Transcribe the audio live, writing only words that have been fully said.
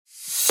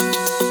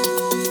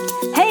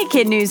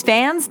Kid News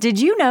fans,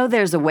 did you know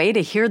there's a way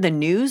to hear the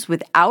news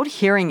without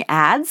hearing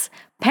ads?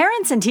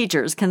 Parents and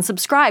teachers can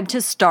subscribe to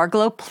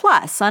Starglow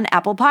Plus on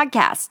Apple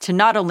Podcasts to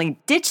not only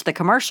ditch the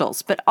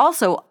commercials, but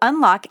also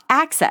unlock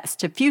access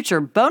to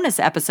future bonus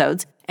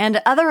episodes and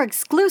other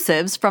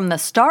exclusives from the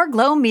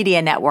Starglow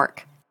Media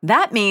Network.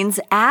 That means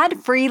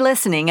ad-free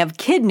listening of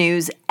kid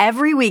news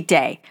every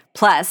weekday,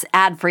 plus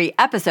ad-free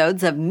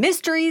episodes of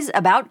mysteries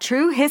about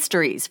true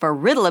histories for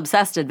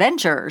riddle-obsessed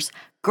adventurers,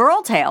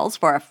 girl tales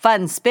for a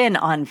fun spin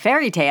on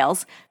fairy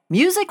tales,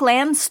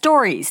 Musicland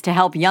stories to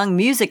help young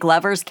music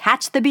lovers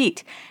catch the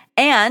beat,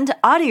 and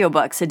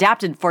audiobooks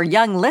adapted for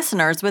young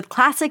listeners with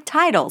classic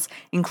titles,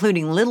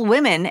 including Little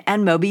Women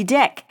and Moby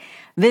Dick.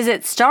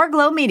 Visit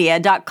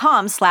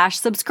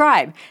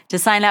starglowmedia.com/subscribe to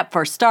sign up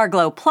for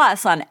Starglow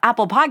Plus on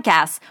Apple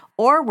Podcasts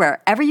or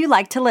wherever you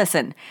like to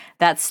listen.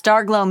 That's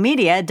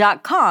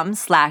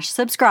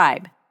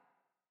starglowmedia.com/subscribe.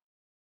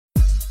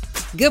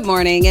 Good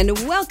morning and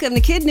welcome to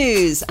Kid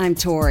News. I'm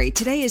Tori.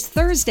 Today is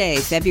Thursday,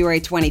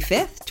 February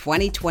 25th,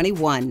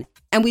 2021.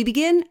 And we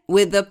begin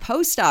with the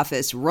post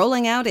office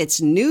rolling out its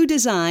new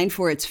design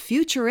for its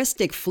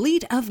futuristic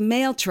fleet of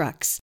mail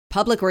trucks.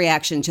 Public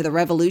reaction to the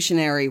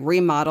revolutionary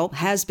remodel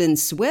has been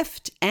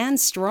swift and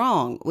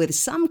strong, with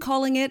some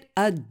calling it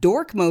a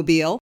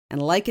dorkmobile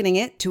and likening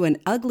it to an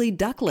ugly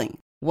duckling.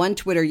 One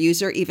Twitter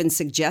user even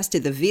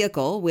suggested the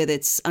vehicle, with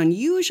its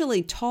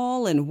unusually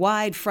tall and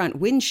wide front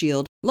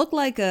windshield, looked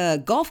like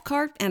a golf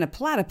cart and a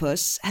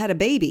platypus had a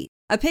baby.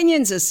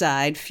 Opinions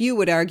aside, few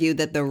would argue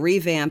that the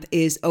revamp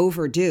is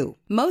overdue.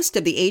 Most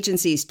of the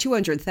agency's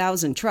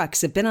 200,000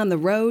 trucks have been on the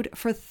road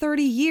for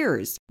 30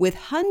 years, with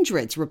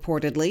hundreds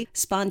reportedly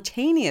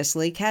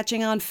spontaneously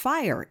catching on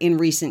fire in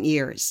recent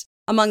years.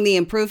 Among the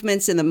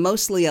improvements in the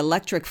mostly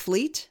electric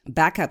fleet,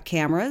 backup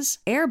cameras,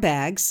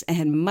 airbags,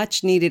 and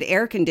much-needed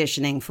air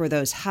conditioning for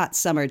those hot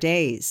summer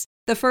days.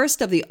 The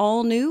first of the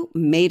all-new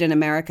Made in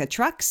America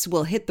trucks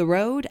will hit the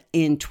road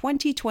in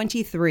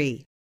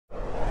 2023.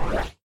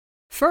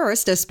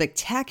 First, a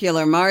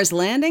spectacular Mars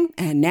landing,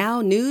 and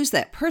now news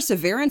that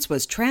Perseverance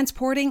was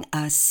transporting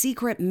a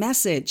secret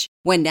message.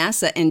 When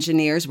NASA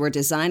engineers were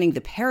designing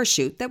the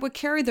parachute that would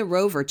carry the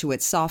rover to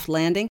its soft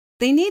landing,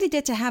 they needed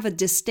it to have a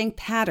distinct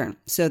pattern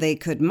so they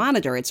could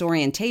monitor its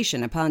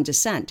orientation upon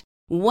descent.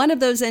 One of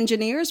those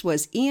engineers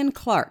was Ian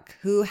Clark,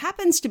 who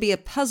happens to be a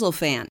puzzle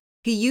fan.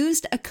 He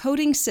used a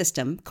coding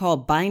system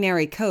called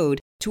binary code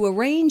to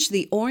arrange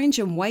the orange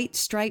and white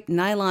striped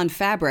nylon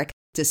fabric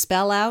to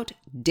spell out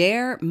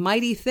 "Dare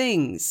Mighty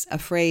Things," a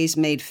phrase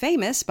made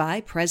famous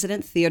by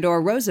President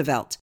Theodore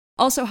Roosevelt.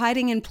 Also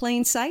hiding in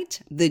plain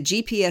sight, the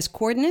GPS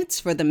coordinates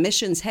for the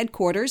mission's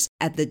headquarters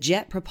at the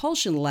Jet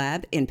Propulsion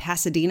Lab in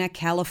Pasadena,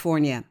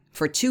 California.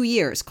 For 2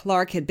 years,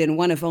 Clark had been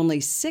one of only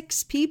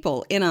 6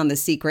 people in on the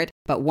secret,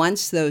 but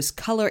once those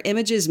color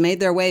images made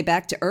their way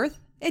back to Earth,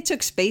 it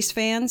took space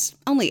fans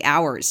only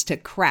hours to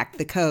crack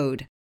the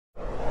code.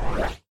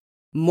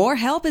 More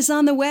help is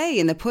on the way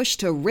in the push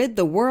to rid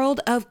the world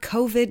of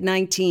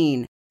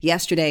COVID-19.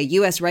 Yesterday,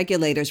 U.S.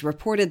 regulators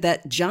reported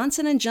that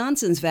Johnson &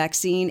 Johnson's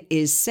vaccine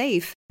is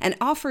safe and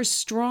offers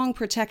strong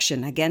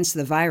protection against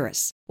the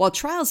virus. While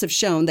trials have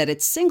shown that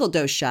its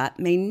single-dose shot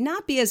may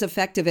not be as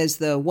effective as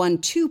the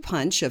 1-2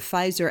 punch of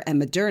Pfizer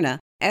and Moderna,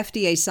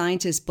 FDA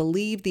scientists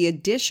believe the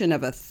addition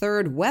of a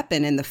third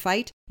weapon in the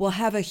fight will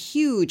have a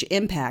huge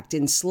impact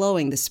in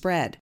slowing the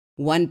spread.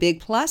 One big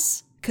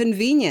plus?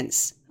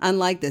 Convenience.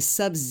 Unlike the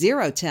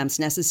sub-zero temps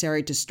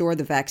necessary to store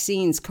the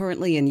vaccines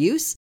currently in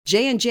use,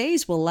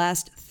 J&J's will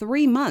last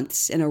 3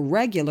 months in a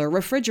regular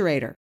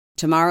refrigerator.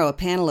 Tomorrow, a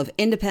panel of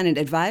independent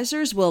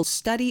advisors will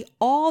study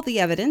all the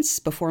evidence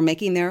before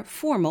making their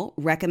formal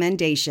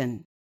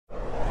recommendation.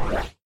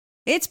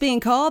 It's being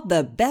called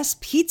the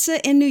best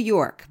pizza in New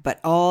York, but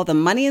all the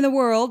money in the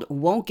world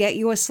won't get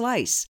you a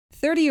slice.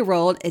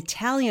 30-year-old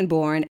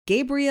Italian-born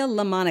Gabriele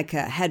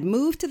LaMonica had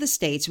moved to the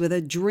States with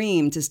a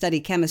dream to study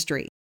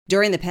chemistry.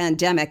 During the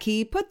pandemic,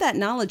 he put that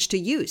knowledge to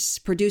use,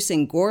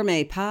 producing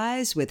gourmet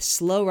pies with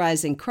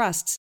slow-rising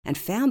crusts, and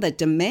found that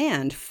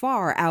demand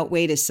far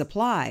outweighed his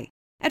supply.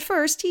 At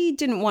first, he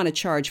didn't want to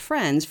charge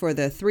friends for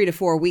the 3 to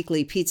 4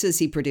 weekly pizzas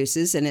he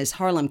produces in his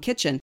Harlem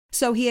kitchen,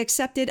 so he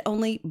accepted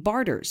only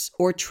barters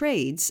or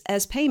trades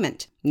as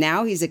payment.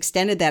 Now he's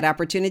extended that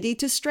opportunity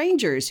to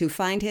strangers who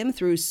find him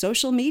through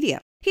social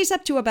media. He's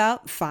up to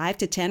about 5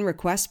 to 10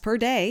 requests per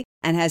day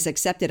and has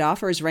accepted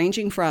offers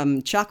ranging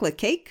from chocolate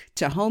cake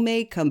to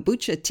homemade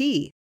kombucha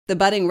tea. The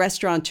budding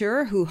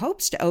restaurateur, who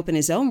hopes to open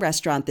his own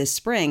restaurant this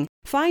spring,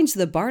 finds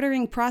the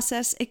bartering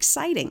process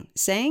exciting,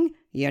 saying,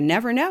 "You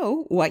never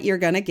know what you're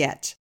going to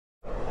get."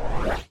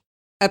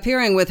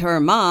 Appearing with her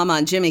mom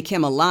on Jimmy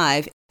Kimmel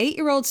Live,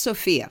 8-year-old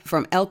Sophia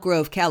from Elk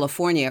Grove,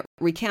 California,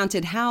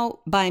 recounted how,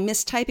 by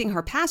mistyping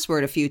her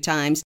password a few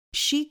times,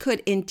 she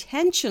could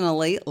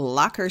intentionally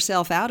lock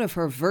herself out of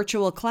her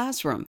virtual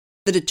classroom.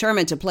 The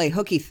determined to play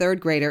hooky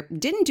third grader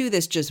didn't do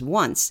this just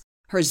once.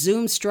 Her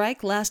Zoom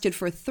strike lasted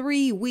for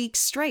 3 weeks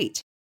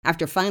straight.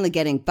 After finally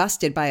getting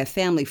busted by a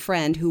family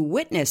friend who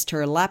witnessed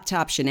her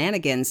laptop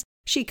shenanigans,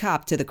 she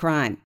copped to the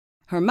crime.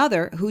 Her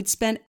mother, who'd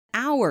spent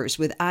hours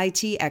with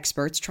IT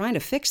experts trying to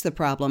fix the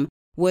problem,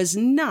 was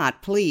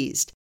not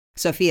pleased.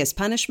 Sophia's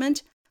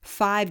punishment?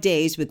 5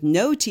 days with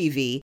no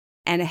TV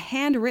and a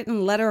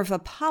handwritten letter of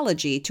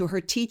apology to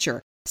her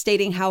teacher,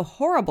 stating how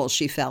horrible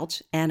she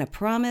felt and a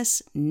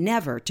promise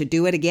never to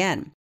do it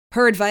again.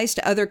 Her advice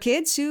to other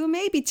kids who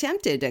may be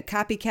tempted to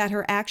copycat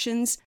her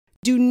actions: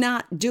 do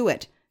not do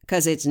it,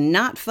 because it's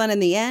not fun in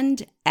the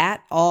end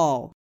at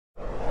all.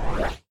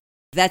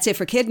 That's it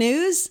for Kid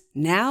News.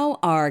 Now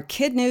our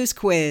Kid News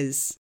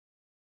quiz.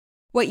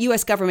 What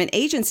U.S. government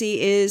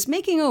agency is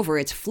making over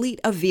its fleet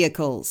of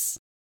vehicles?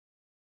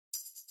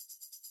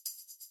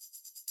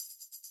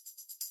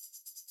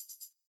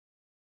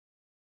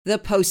 The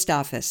post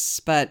office,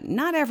 but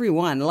not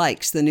everyone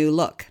likes the new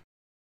look.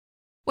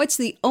 What's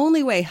the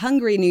only way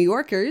hungry New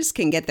Yorkers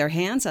can get their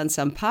hands on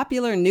some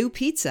popular new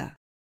pizza?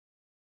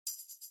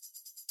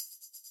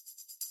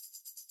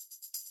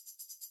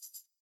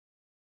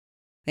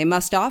 They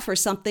must offer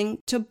something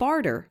to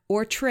barter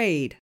or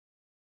trade.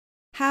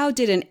 How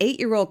did an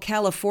 8-year-old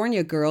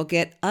California girl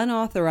get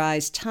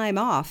unauthorized time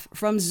off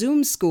from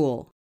Zoom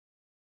school?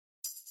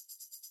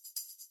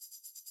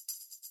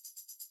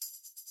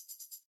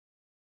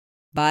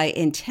 By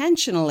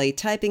intentionally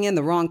typing in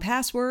the wrong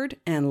password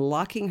and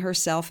locking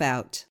herself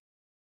out.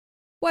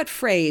 What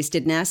phrase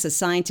did NASA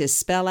scientists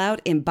spell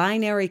out in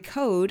binary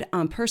code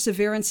on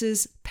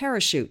Perseverance's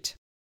parachute?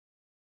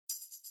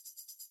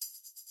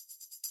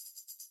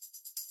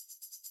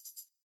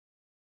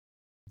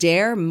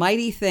 Dare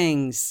mighty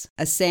things,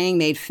 a saying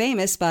made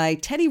famous by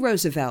Teddy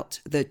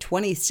Roosevelt, the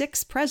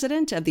 26th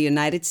President of the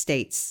United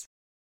States.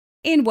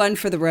 In One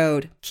for the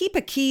Road, keep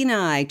a keen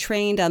eye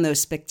trained on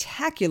those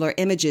spectacular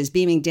images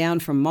beaming down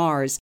from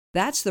Mars.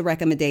 That's the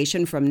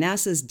recommendation from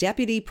NASA's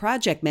Deputy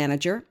Project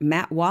Manager,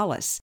 Matt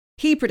Wallace.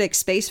 He predicts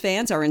space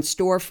fans are in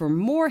store for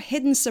more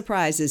hidden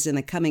surprises in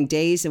the coming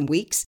days and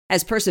weeks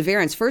as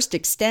Perseverance first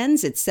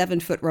extends its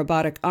 7-foot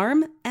robotic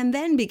arm and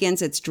then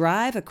begins its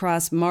drive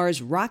across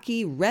Mars'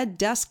 rocky, red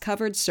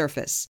dust-covered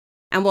surface.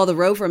 And while the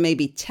rover may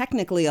be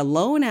technically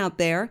alone out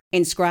there,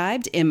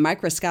 inscribed in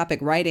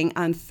microscopic writing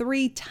on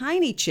 3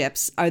 tiny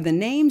chips are the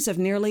names of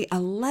nearly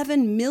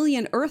 11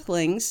 million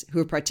Earthlings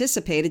who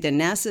participated in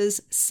NASA's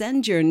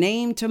Send Your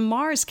Name to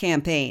Mars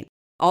campaign.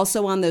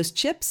 Also on those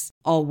chips,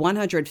 all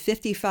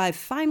 155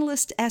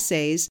 finalist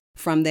essays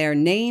from their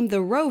Name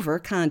the Rover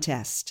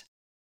contest.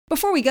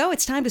 Before we go,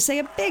 it's time to say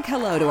a big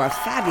hello to our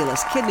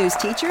fabulous Kid News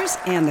teachers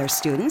and their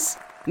students.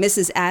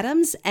 Mrs.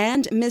 Adams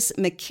and Miss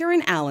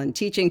McKieran Allen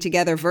teaching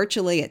together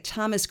virtually at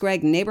Thomas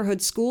Gregg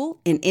Neighborhood School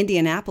in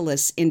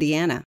Indianapolis,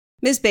 Indiana.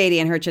 Ms.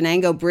 Beatty and her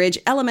Chenango Bridge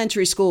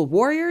Elementary School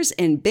Warriors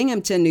in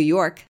Binghamton, New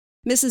York.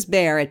 Mrs.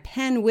 Bear at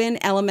Penn Wynn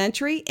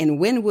Elementary in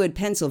Wynwood,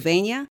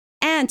 Pennsylvania.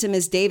 And to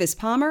Ms. Davis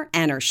Palmer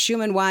and her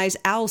Schumann-Wise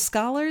Owl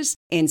Scholars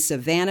in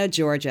Savannah,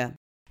 Georgia.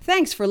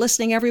 Thanks for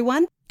listening,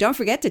 everyone. Don't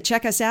forget to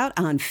check us out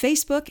on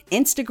Facebook,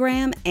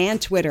 Instagram,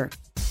 and Twitter.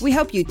 We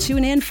hope you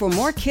tune in for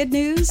more Kid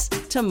News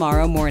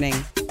tomorrow morning.